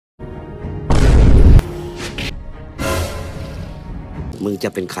มึงจะ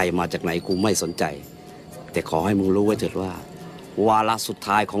เป็นใครมาจากไหนกูไม่สนใจแต่ขอให้มึงรู้ไว้เถิดว่าวาระสุด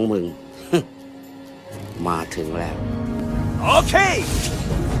ท้ายของมึง มาถึงแล้วโอเค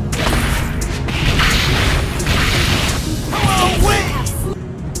Come on, wait!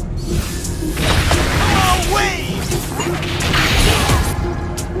 Come on, wait!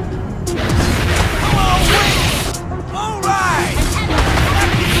 Come on, wait! All right!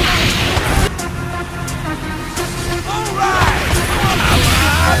 All right!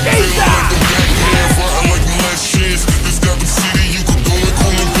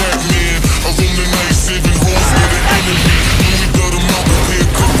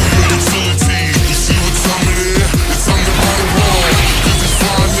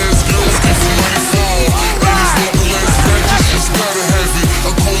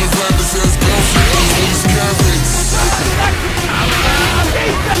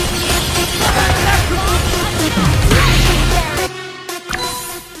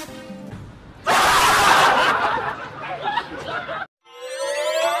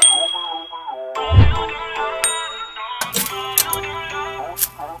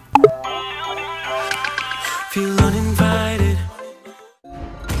 Feel uninvited.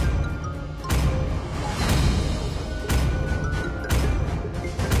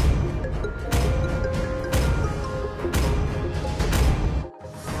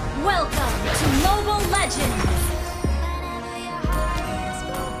 Welcome to Mobile Legends!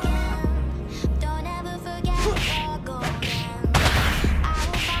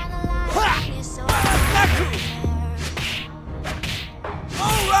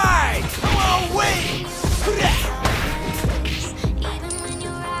 Alright! Come on, wait!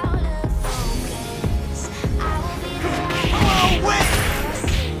 Come on, wait!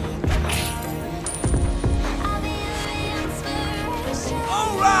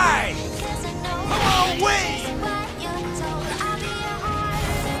 Alright!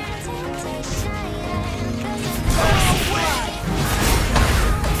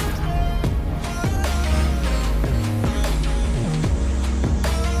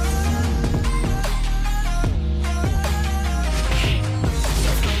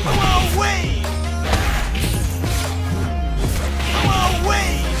 Come on,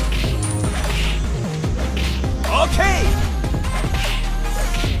 wait! Okay!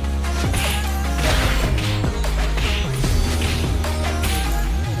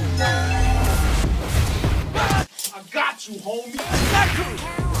 I got you, homie!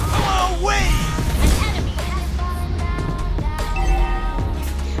 Come on, wait!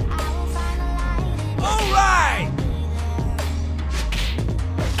 Alright!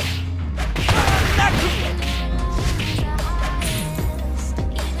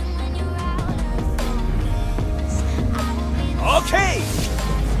 Okay!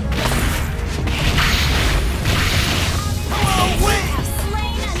 Come on, wait!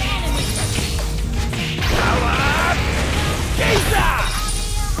 Alright!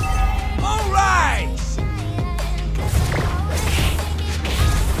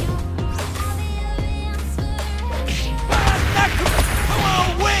 Come on,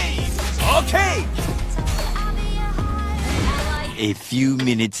 wait! Okay! A few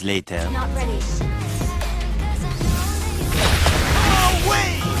minutes later. Not ready.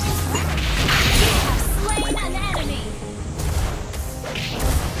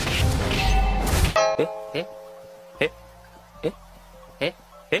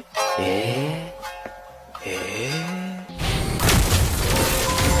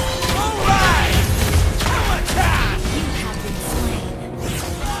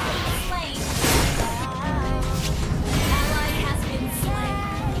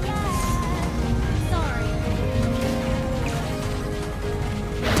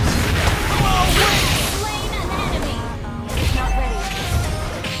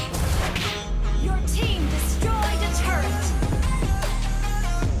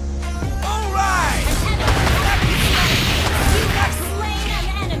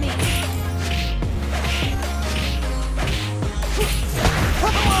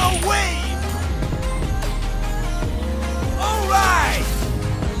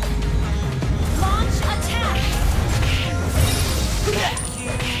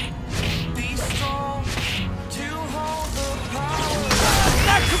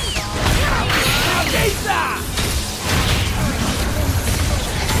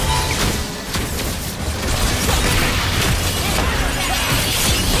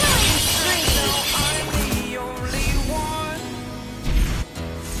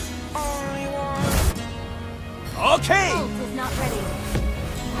 Okay! Ult is not ready.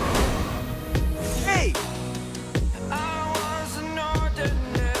 Hey! I was an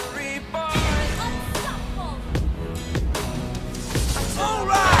ordinary boy. Unstoppable!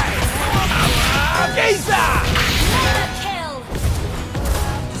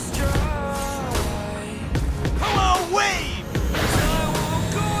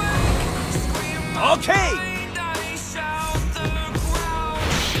 Okay.